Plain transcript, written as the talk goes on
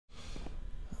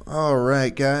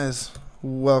Alright guys,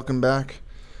 welcome back.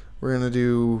 We're gonna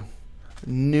do a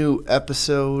new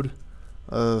episode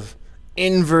of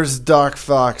Inverse Dark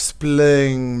Fox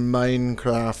playing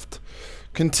Minecraft.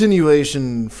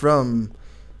 Continuation from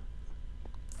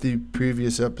the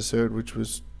previous episode, which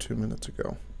was 2 minutes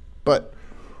ago. But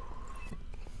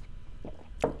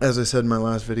as I said in my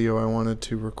last video, I wanted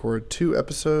to record 2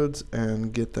 episodes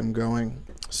and get them going.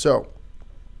 So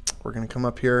we're gonna come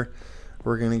up here,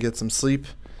 we're gonna get some sleep,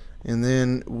 and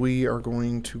then we are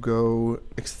going to go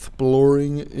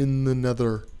exploring in the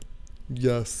nether.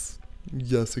 Yes,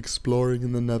 exploring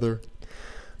in the nether.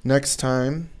 Next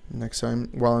time,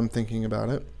 while I'm thinking about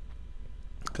it,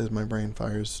 because my brain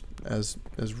fires as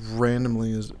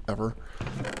randomly as ever.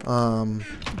 You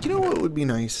know what would be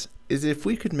nice is if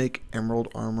we could make emerald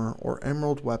armor or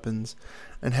emerald weapons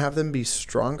and have them be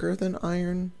stronger than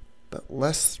iron, but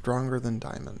less stronger than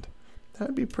diamond. That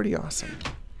would be pretty awesome.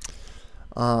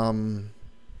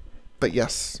 But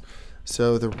yes,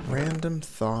 so the random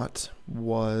thought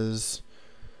was,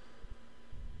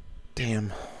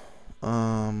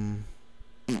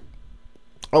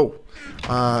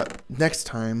 next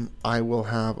time I will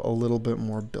have a little bit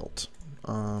more built.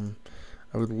 I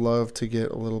would love to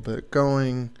get a little bit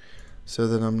going so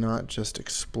that I'm not just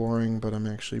exploring, but I'm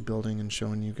actually building and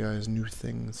showing you guys new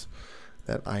things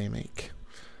that I make.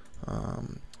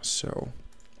 So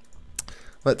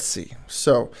let's see.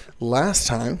 So last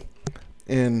time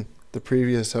in the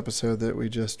previous episode that we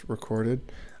just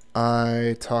recorded,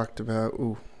 I talked about,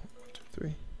 ooh, 1, 2,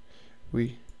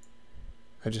 3.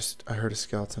 I heard a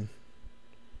skeleton.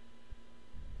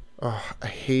 Oh, I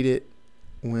hate it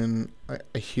when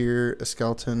I hear a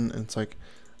skeleton and it's like,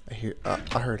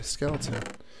 I heard a skeleton,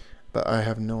 but I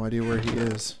have no idea where he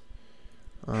is.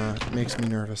 It makes me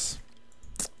nervous.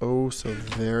 Oh, so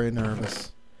very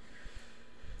nervous.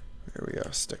 There we go,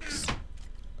 sticks.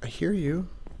 I hear you.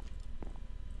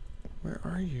 Where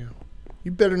are you?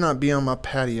 You better not be on my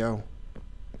patio.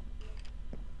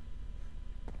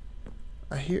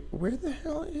 Where the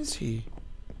hell is he?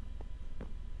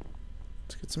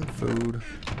 Let's get some food.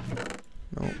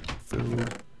 No,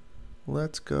 food.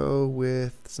 Let's go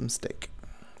with some steak.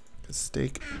 Because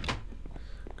steak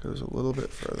goes a little bit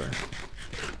further.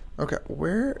 Okay,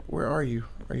 where are you?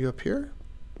 Are you up here?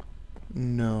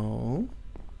 No.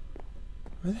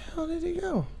 Where the hell did he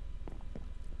go?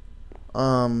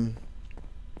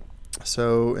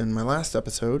 So in my last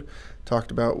episode, talked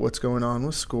about what's going on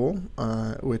with school,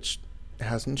 which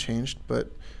hasn't changed,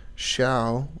 but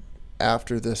shall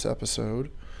after this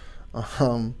episode.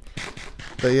 But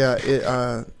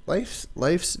yeah,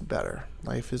 life's better.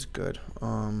 Life is good,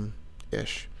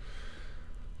 ish.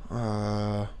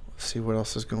 Let's see what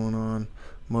else is going on.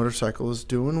 Motorcycle is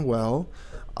doing well.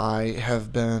 I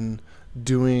have been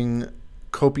doing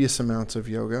copious amounts of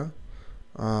yoga.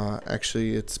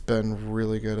 Actually, it's been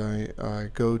really good. I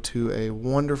go to a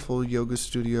wonderful yoga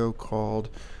studio called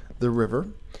The River.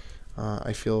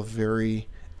 I feel very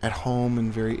at home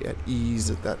and very at ease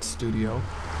at that studio.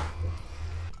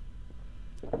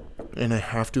 And I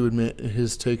have to admit, it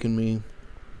has taken me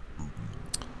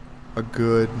a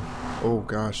good, oh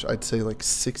gosh, I'd say like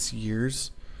 6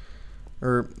 years,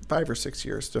 or 5 or 6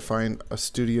 years, to find a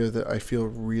studio that I feel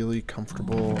really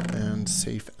comfortable and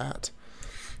safe at.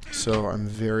 So I'm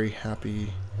very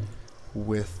happy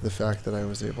with the fact that I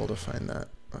was able to find that.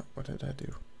 What did I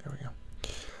do? There we go.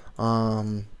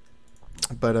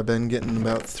 But I've been getting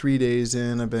about 3 days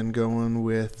in. I've been going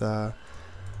with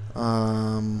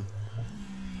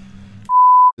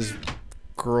his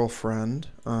girlfriend.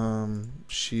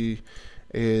 She's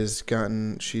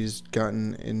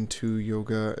gotten into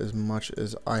yoga as much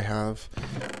as I have.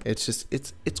 It's just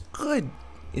it's good.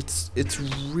 It's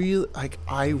real, like,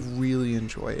 I really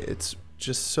enjoy it. It's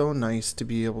just so nice to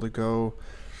be able to go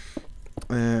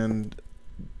and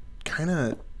kind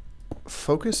of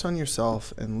focus on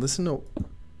yourself and listen to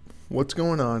what's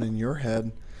going on in your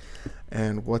head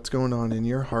and what's going on in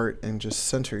your heart and just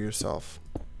center yourself.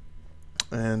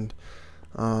 And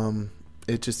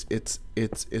it's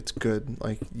good.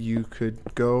 Like, you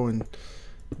could go and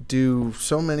do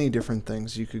so many different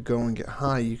things. You could go and get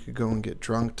high, you could go and get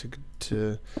drunk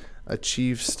to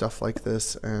achieve stuff like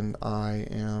this, and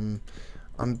I'm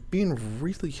being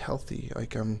really healthy.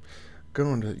 Like, I'm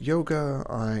going to yoga,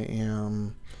 I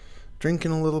am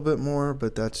drinking a little bit more,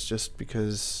 but that's just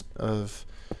because of,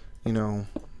 you know,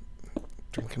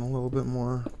 drinking a little bit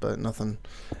more, but nothing.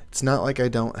 It's not like I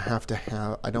don't have to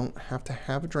have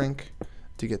a drink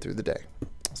to get through the day.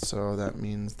 So that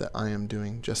means that I am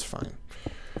doing just fine.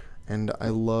 And I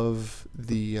love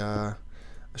the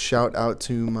shout out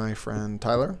to my friend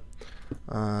Tyler.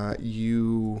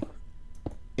 You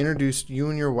you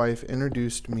and your wife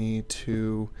introduced me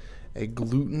to a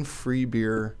gluten-free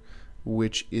beer,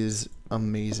 which is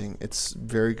amazing. It's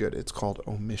very good. It's called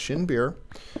Omission Beer.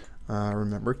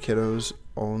 Remember, kiddos,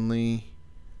 I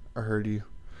heard you.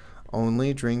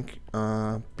 Only drink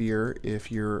beer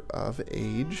if you're of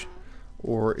age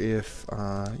or if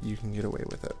you can get away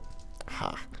with it.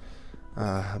 Ha.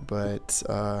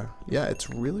 Yeah, it's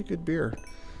really good beer.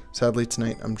 Sadly,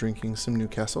 tonight I'm drinking some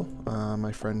Newcastle.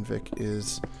 My friend Vic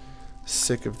is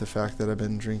sick of the fact that I've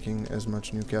been drinking as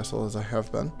much Newcastle as I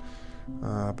have been.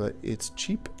 But it's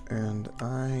cheap and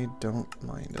I don't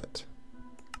mind it.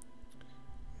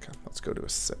 Okay, let's go to a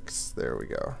 6. There we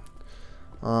go.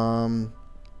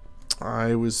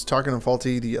 I was talking to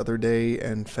Faulty the other day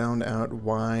and found out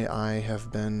why I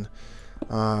have been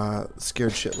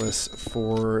scared shitless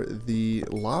for the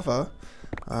lava.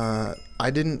 I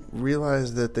didn't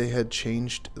realize that they had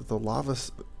changed the lava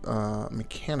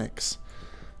mechanics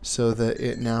so that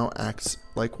it now acts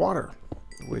like water,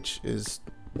 which is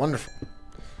wonderful.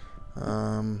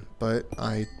 But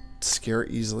I scare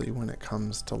easily when it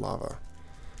comes to lava.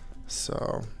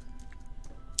 So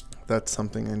that's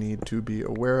something I need to be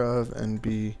aware of and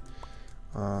be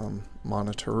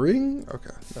monitoring.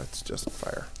 Okay, that's just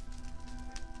fire.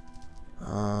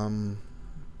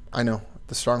 I know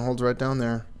the stronghold's right down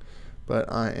there,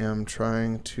 but I am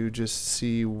trying to just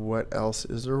see what else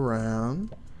is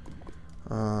around.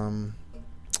 I'm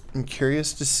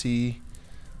curious to see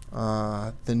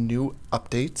the new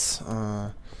updates.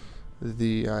 I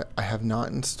have not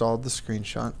installed the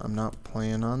screenshot. I'm not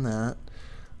playing on that.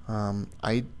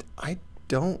 I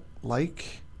don't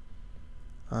like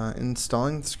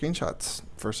installing the screenshots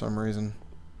for some reason.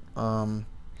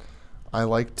 I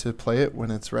like to play it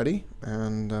when it's ready,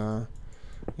 and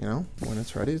you know, when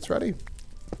it's ready, it's ready.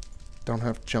 Don't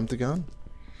have to jump the gun.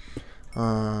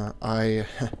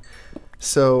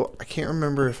 So I can't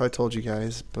remember if I told you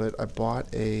guys, but I bought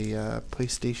a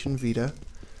PlayStation Vita,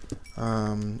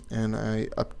 and I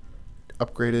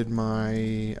upgraded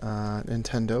my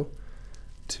Nintendo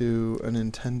to a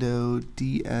Nintendo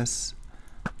DS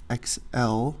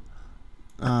XL.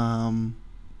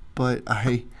 But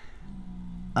I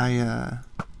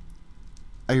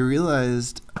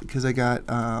realized, because I got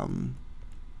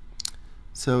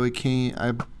so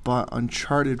I bought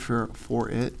Uncharted for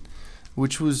it,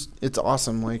 which was, it's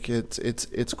awesome. Like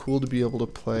it's cool to be able to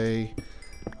play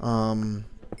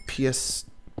PS3,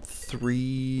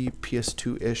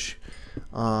 PS2-ish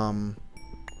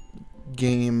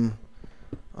game.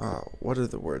 What are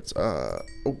the words?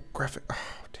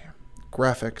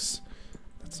 Graphics.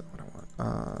 That's not what I want.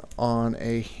 On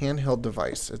a handheld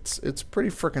device. It's pretty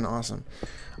freaking awesome.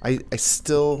 I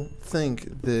still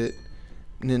think that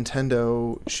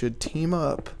Nintendo should team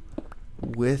up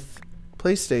with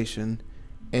PlayStation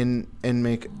and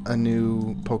make a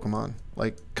new Pokemon.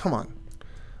 Like, come on.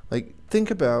 Like,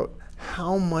 think about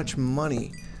how much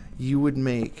money you would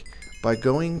make by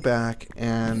going back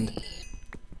and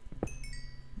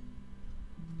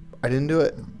I didn't do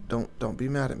it. Don't be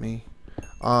mad at me.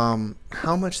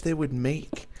 How much they would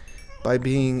make by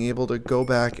being able to go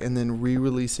back and then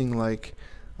re-releasing like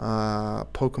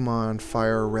Pokemon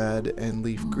Fire Red and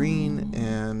Leaf Green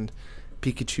and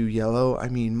Pikachu Yellow. I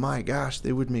mean, my gosh,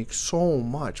 they would make so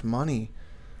much money.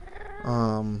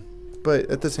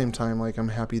 But at the same time, like, I'm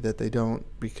happy that they don't,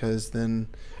 because then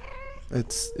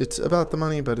it's about the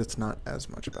money, but it's not as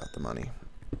much about the money.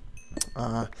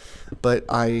 But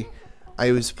I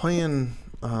was playing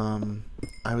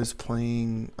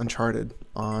Uncharted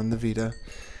on the Vita,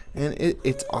 and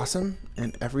it's awesome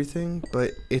and everything,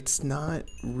 but it's not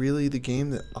really the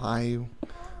game that I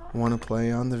want to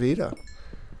play on the Vita.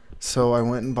 So I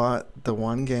went and bought the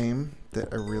one game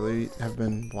that I really have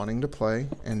been wanting to play,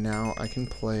 and now I can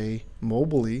play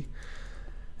mobilely,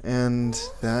 and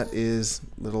that is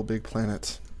Little Big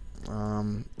Planet.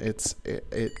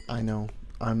 I know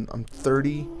I'm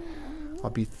 30. I'll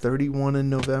be 31 in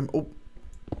November. Oh,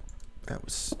 that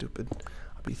was stupid.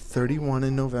 I'll be 31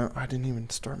 in November. I didn't even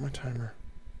start my timer.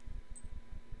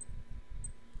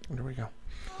 There we go.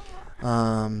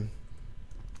 I'll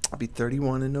be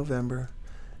 31 in November,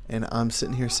 and I'm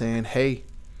sitting here saying, hey,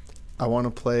 I want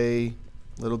to play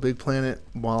Little Big Planet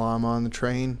while I'm on the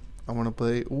train. I want to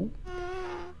play. Ooh,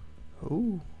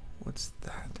 what's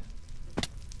that?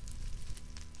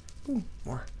 Ooh,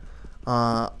 more.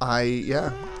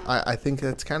 I think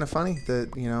that's kind of funny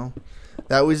that, you know,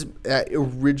 that was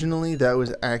originally, that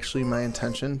was actually my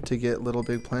intention to get Little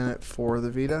Big Planet for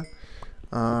the Vita,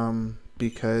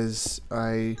 because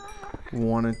I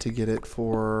wanted to get it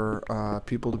for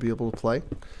people to be able to play,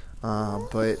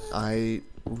 but I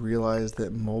realized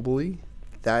that mobily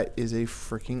that is a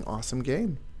freaking awesome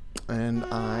game, and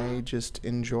I just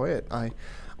enjoy it. I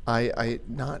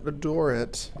not adore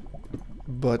it,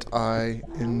 but I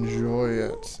enjoy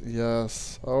it.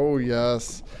 Yes. Oh,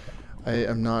 yes. I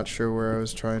am not sure where I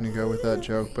was trying to go with that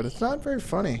joke, but it's not very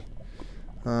funny.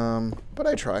 But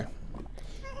I try.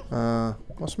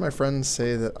 Most of my friends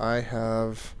say that I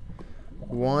have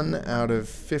 1 out of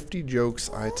 50 jokes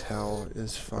I tell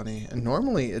is funny. And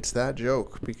normally it's that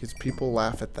joke because people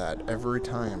laugh at that every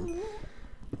time.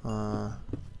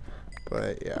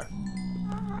 But yeah.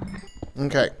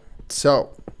 Okay,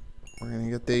 so we're going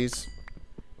to get these.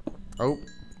 Oh,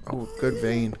 good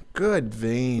vein. Good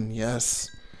vein, yes.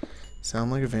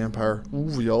 Sound like a vampire.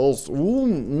 Ooh, yes. Ooh,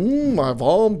 my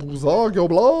vampires are your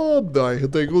blood. I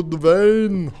hit a good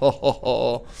vein. Ha ha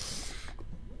ha.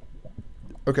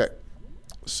 Okay.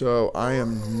 So I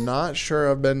am not sure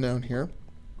I've been down here.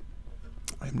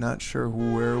 I'm not sure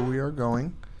where we are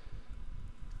going.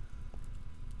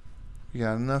 We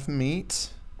got enough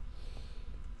meat.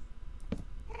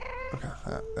 Okay,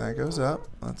 that goes up.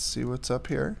 Let's see what's up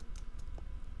here.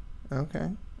 Okay.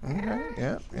 Okay.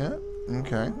 Yeah. Yeah.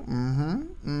 Okay.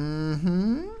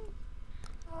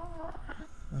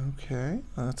 Okay.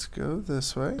 Let's go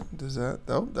this way. Does that?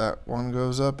 Oh, that one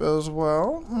goes up as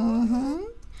well.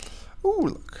 Oh,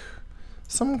 look.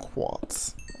 Some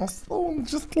quartz. Also,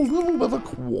 just a little bit of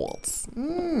quartz.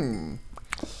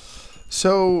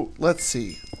 So, let's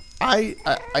see. I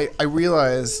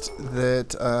realized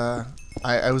that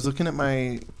I was looking at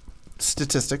my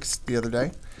statistics the other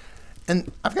day,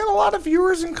 and I've got a lot of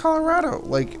viewers in Colorado.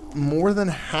 Like, more than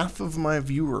half of my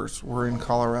viewers were in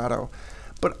Colorado.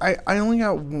 But I only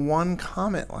got 1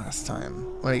 comment last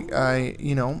time. Like,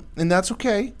 and that's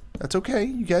okay. That's okay.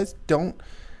 You guys don't...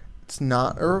 It's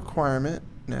not a requirement.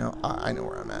 Now, I know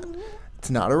where I'm at. It's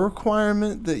not a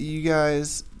requirement that you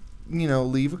guys,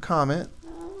 leave a comment.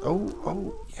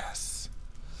 Oh, yes.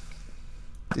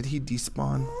 Did he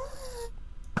despawn?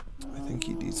 I think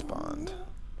he despawned.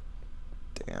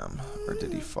 Damn. Or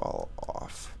did he fall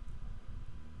off?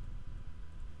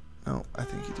 No, I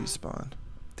think he despawned.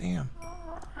 Damn.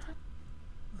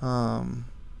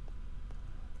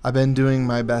 I've been doing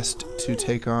my best to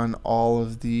take on all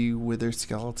of the wither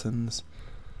skeletons,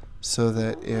 so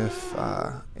that if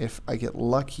I get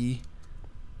lucky,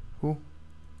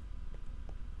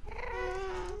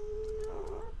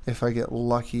 if I get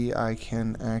lucky, I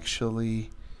can actually,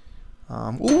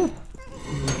 ooh,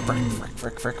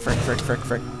 frick.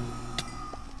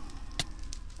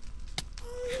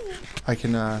 I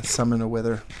can summon a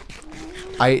wither.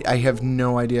 I have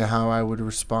no idea how I would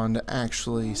respond to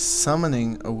actually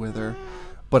summoning a wither,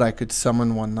 but I could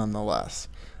summon one nonetheless.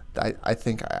 I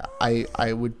think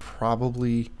I would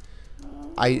probably...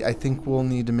 I think we'll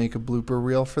need to make a blooper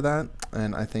reel for that,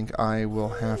 and I think I will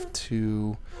have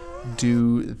to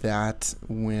do that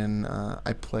when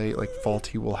I play. Like,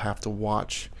 Faulty will have to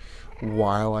watch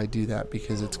while I do that,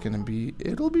 because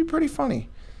it'll be pretty funny.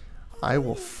 I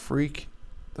will freak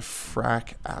the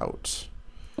frack out.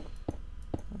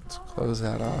 Let's close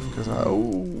that off, because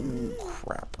oh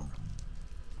crap.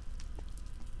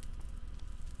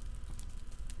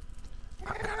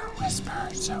 I'm gonna whisper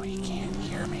so he can't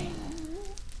hear me.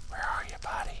 Where are you,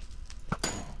 buddy?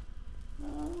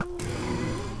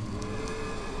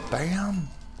 Bam!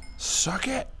 Suck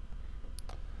it!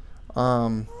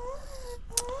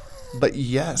 But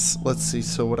yes, let's see,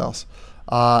 so what else?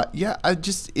 Yeah,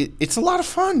 it's a lot of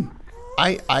fun.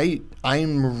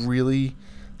 I'm really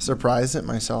surprised at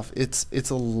myself. It's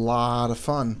a lot of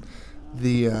fun.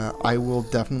 I will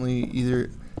definitely either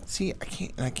see.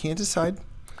 I can't decide.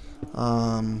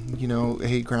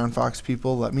 Hey, Ground Fox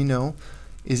people, let me know.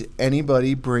 Is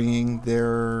anybody bringing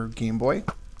their Game Boy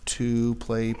to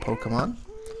play Pokemon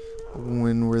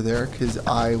when we're there? Because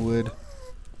I would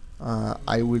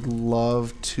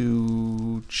love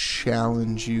to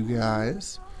challenge you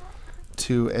guys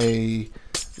to a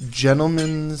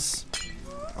gentleman's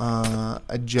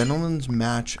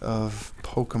match of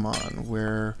Pokemon,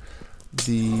 where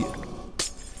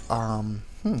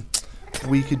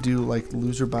we could do like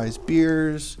loser buys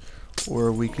beers,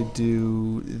 or we could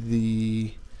do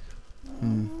the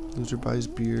loser buys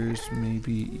beers,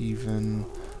 maybe even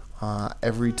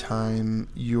every time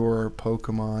your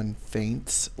Pokemon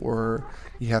faints or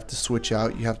you have to switch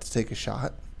out, you have to take a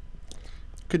shot.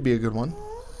 Could be a good one.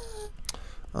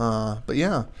 But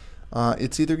yeah,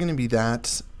 it's either going to be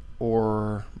that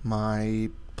or my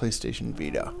PlayStation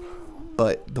Vita.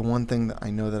 But the one thing that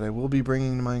I know that I will be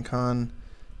bringing to Minecon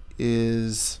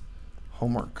is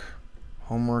homework.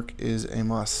 Homework is a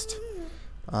must.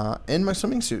 And my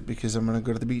swimming suit, because I'm going to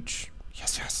go to the beach.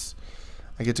 Yes.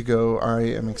 I get to go. I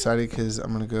am excited because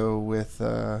I'm gonna go with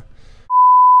I'm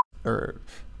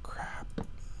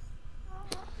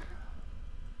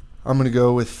going to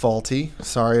go with Faulty.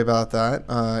 Sorry about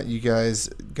that. You guys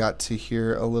got to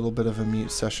hear a little bit of a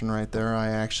mute session right there. I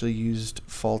actually used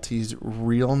Faulty's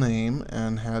real name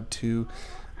and had to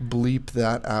bleep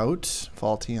that out.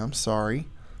 Faulty, I'm sorry.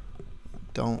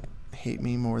 Don't hate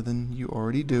me more than you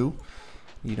already do.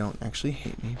 You don't actually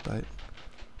hate me, but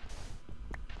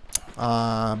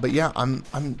yeah,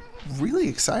 I'm really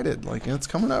excited. Like, it's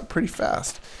coming up pretty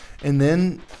fast. And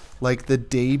then, like, the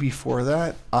day before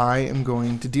that, I am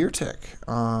going to Deer Tick.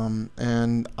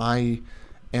 And I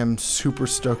am super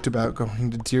stoked about going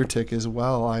to Deer Tick as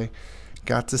well. I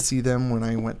got to see them when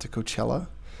I went to Coachella.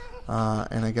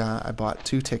 And I bought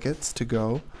 2 tickets to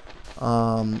go.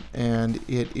 And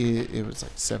it was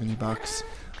like $70.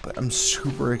 But I'm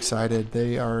super excited.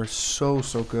 They are so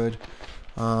good.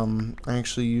 I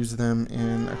actually use them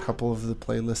in a couple of the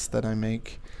playlists that I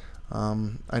make.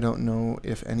 I don't know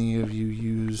if any of you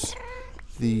use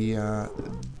the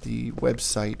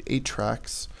website 8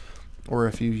 Tracks or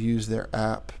if you use their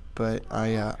app, but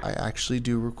I actually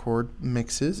do record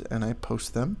mixes and I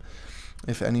post them.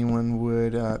 If anyone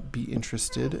would be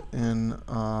interested in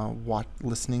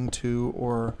listening to,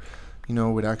 or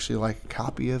would actually like a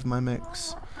copy of my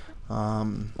mix, let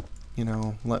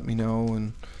me know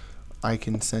and I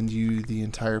can send you the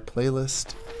entire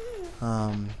playlist.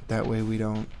 That way we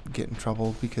don't get in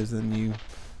trouble, because then you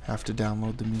have to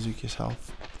download the music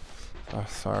yourself. Oh,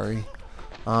 sorry.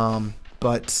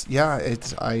 But yeah,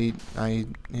 I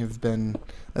have been,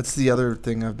 that's the other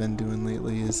thing I've been doing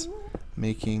lately, is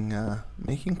making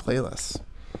playlists.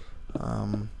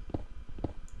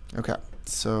 Okay,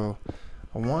 so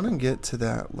I want to get to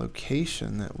that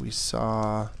location that we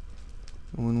saw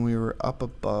when we were up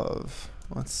above.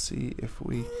 Let's see if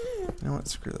we, you know what,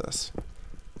 screw this,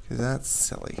 because that's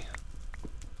silly.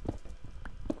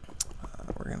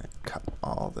 We're going to cut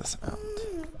all this out.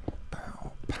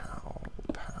 Pow, pow,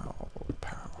 pow,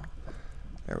 pow.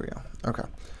 There we go. Okay.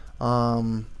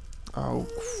 Oh,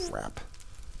 crap.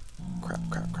 Crap.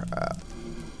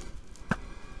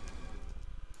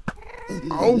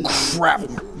 Oh, crap.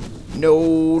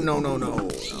 No.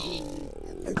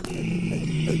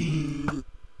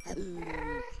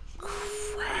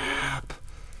 Crap.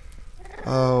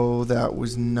 Oh, that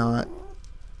was not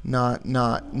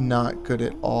good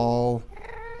at all.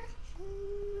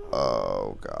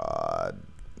 Oh, God.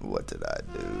 What did I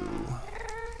do?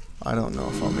 I don't know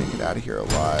if I'll make it out of here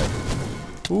alive.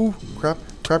 Ooh, crap.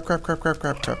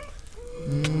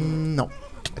 No,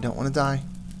 I don't want to die.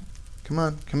 Come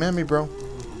on, come at me, bro.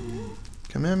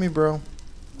 Come at me, bro.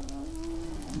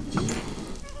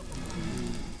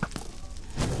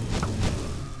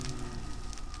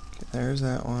 Okay, there's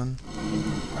that one.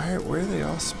 Alright, where are they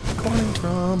all spawning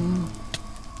from?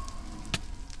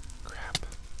 Crap.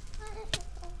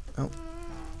 Oh.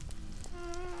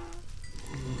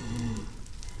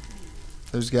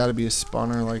 There's got to be a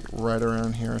spawner, like, right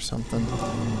around here or something.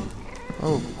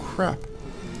 Oh, crap.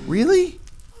 Really?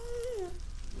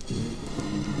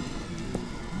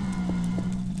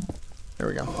 There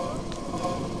we go.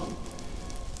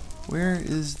 Where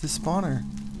is the spawner?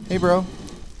 Hey, bro.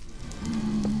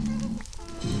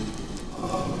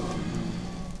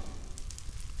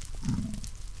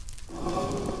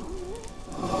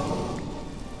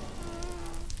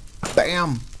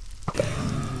 Bam!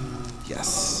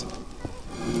 Yes.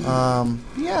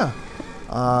 Yeah.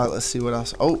 Let's see what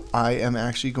else. Oh, I am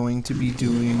actually going to be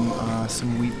doing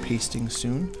some wheat pasting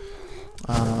soon.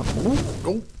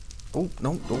 Nope.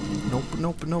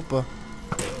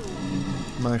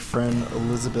 My friend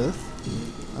Elizabeth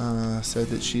said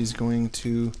that she's going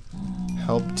to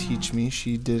help teach me.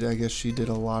 I guess she did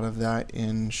a lot of that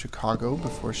in Chicago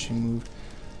before she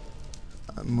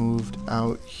moved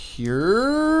out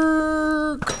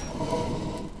here.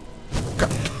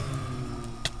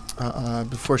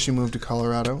 Before she moved to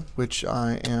Colorado, which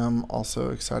I am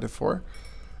also excited for.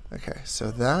 Okay,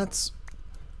 so that's...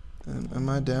 Am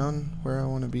I down where I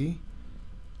want to be?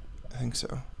 I think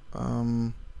so.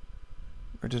 Or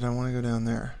did I want to go down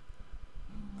there?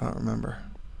 I don't remember.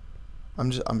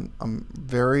 I'm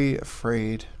very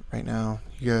afraid right now,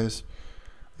 you guys.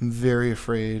 I'm very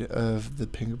afraid of the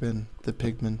Pinkman.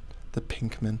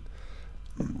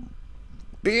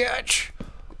 Bitch!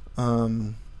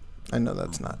 I know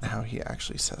that's not how he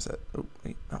actually says it. Oh,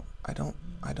 wait, no. I don't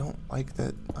like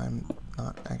that I'm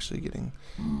not actually getting...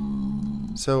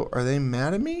 So, are they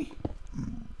mad at me?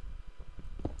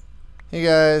 Hey,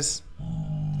 guys.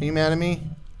 Are you mad at me?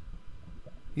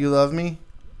 You love me?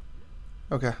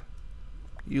 Okay.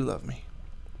 You love me.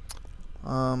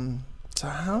 So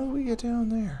how do we get down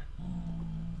there?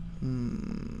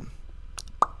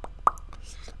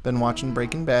 Been watching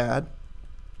Breaking Bad.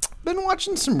 Been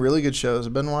watching some really good shows.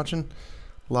 I've been watching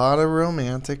a lot of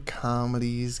romantic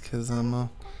comedies because I'm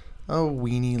a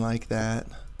weenie like that.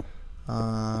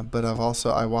 But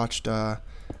I watched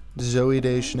Zoe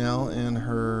Deschanel and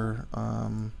her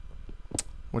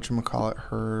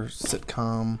her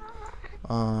sitcom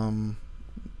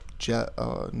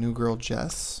New Girl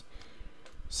Jess,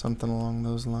 something along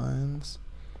those lines,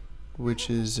 which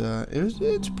is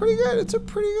it's pretty good. It's a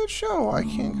pretty good show. I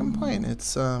can't complain.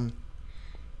 It's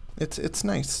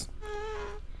nice.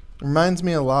 Reminds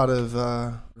me a lot of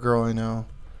Girl I Know,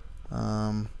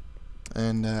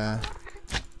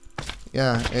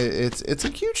 yeah, it's a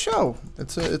cute show.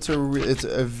 It's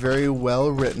a very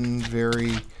well written,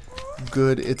 very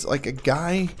good. It's like a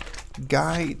guy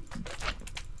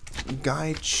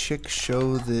chick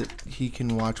show that he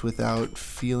can watch without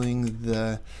feeling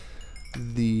the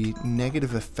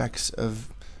negative effects of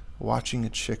watching a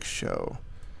chick show.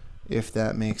 If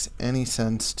that makes any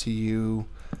sense to you,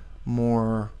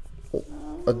 more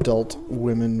adult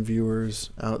women viewers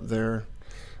out there.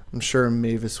 I'm sure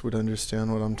Mavis would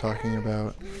understand what I'm talking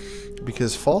about.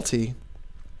 Because Faulty,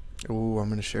 I'm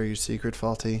going to share your secret,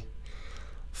 Faulty.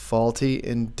 Faulty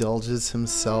indulges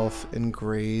himself in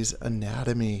Grey's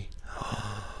Anatomy.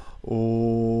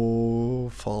 Oh,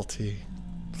 Faulty.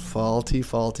 Faulty.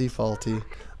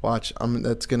 Watch,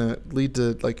 that's going to lead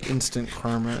to like instant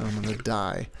karma and I'm going to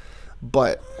die.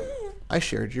 But I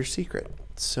shared your secret.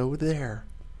 So there.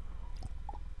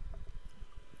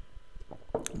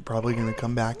 I'm probably going to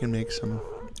come back and make some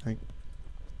like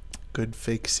good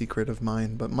fake secret of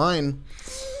mine. But mine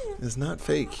is not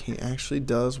fake. He actually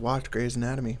does watch Grey's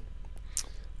Anatomy.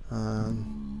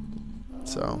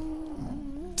 So,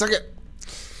 suck it.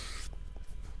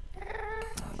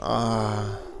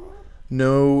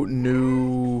 No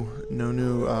new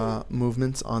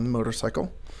movements on the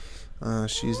motorcycle.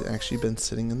 She's actually been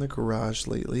sitting in the garage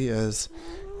lately as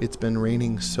it's been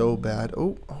raining so bad.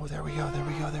 Oh, there we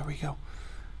go.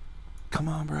 Come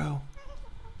on, bro.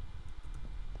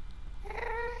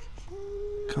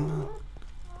 Come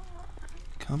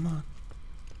on.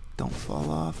 Don't fall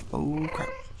off. Oh, crap.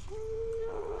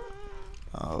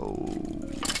 Oh,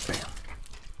 bam.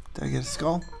 Did I get a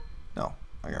skull? No,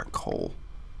 I got coal.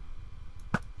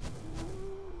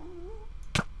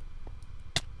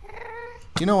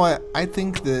 You know what? I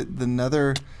think that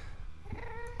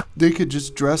they could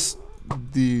just dress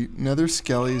the Nether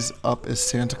Skellies up as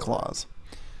Santa Claus.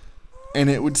 And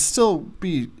it would still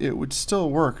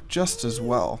work just as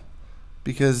well.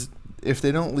 Because if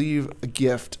they don't leave a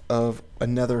gift of a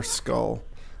nether skull,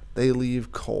 they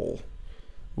leave coal.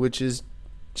 Which is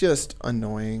just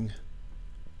annoying.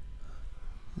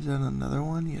 Is that another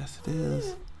one? Yes, it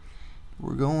is.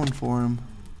 We're going for him.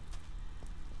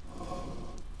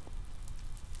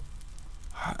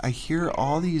 I hear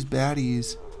all these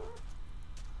baddies.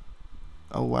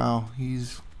 Oh, wow.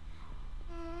 He's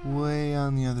way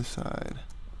on the other side.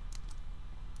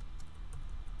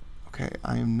 Okay,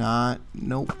 I am not.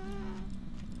 Nope.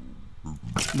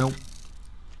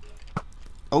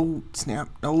 Oh, snap.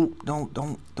 No,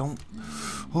 don't.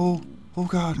 Oh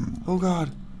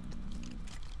God.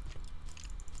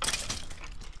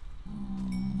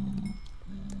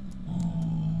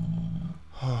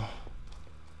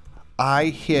 I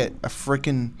hit a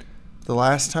frickin'. The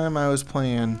last time I was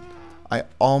playing, I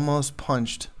almost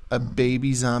punched a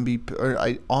baby zombie, or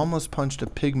I almost punched a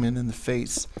pigman in the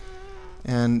face.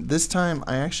 And this time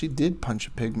I actually did punch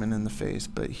a pigman in the face,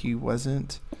 but he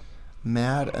wasn't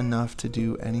mad enough to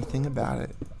do anything about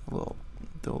it.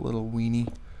 The little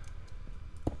weenie.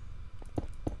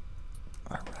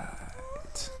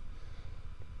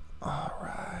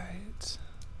 Alright.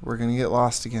 We're gonna get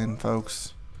lost again,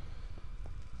 folks.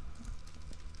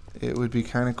 It would be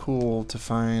kind of cool to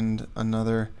find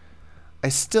another. I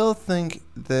still think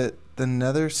that the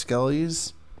Nether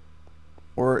Skellies,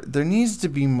 or there needs to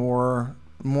be more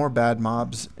bad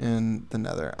mobs in the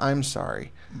Nether. I'm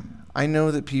sorry. I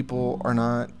know that people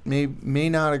are may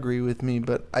not agree with me,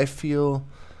 but I feel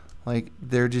like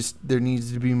there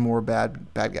needs to be more bad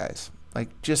guys. Like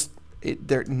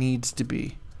there needs to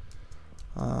be.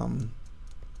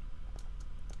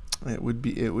 It would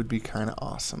be kind of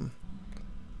awesome.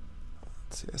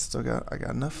 Let's see, I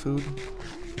got enough food.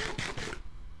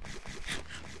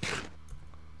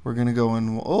 We're gonna go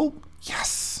in. Oh,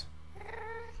 yes!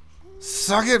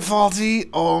 Suck it, Faulty!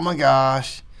 Oh my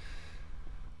gosh!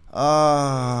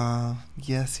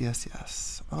 Yes.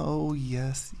 Oh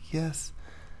yes.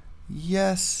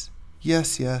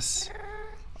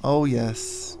 Oh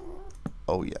yes.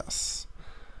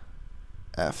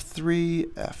 F3,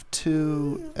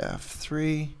 F2,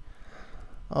 F3.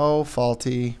 Oh,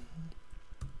 faulty.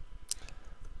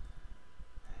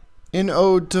 In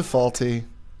ode to faulty.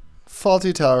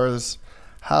 Faulty towers,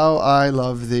 how I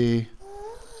love thee.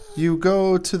 You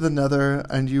go to the nether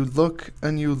and you look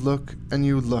and you look and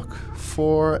you look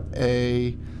for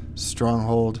a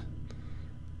stronghold.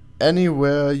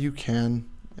 Anywhere you can.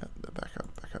 Yeah, back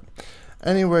up, back up.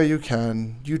 Anywhere you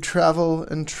can. You travel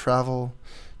and travel.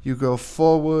 You go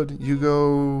forward, you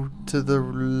go to the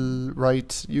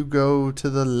right, you go to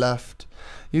the left.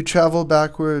 You travel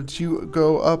backwards, you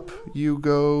go up, you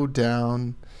go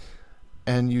down.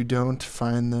 And you don't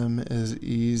find them as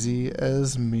easy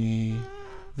as me.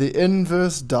 The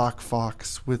inverse dark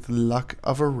fox with luck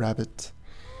of a rabbit.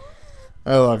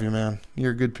 I love you, man.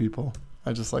 You're good people.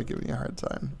 I just like giving you a hard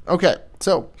time. Okay,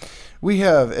 so we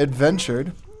have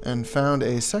adventured and found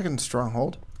a second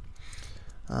stronghold.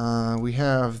 We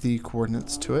have the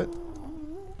coordinates to it.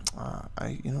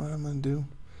 You know what I'm going to do?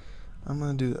 I'm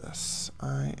going to do this.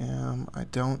 I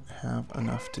don't have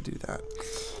enough to do that.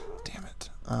 Damn it.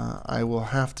 I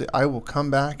will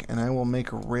come back and I will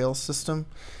make a rail system,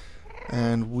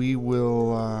 and we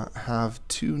will have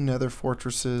 2 nether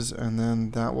fortresses, and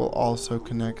then that will also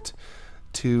connect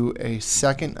to a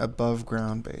second above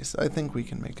ground base. I think we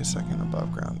can make a second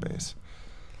above ground base.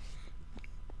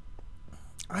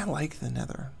 I like the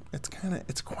nether.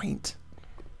 It's quaint.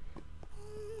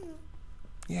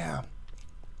 Yeah.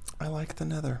 I like the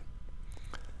nether.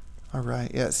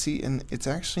 Alright, yeah, see, and it's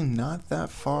actually not that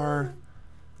far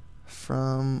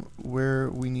from where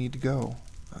we need to go.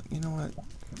 You know what?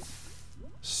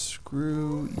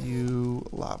 Screw you,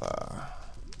 lava.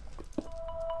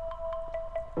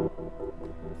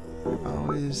 I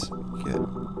always get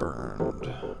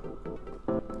burned.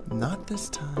 Not this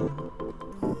time.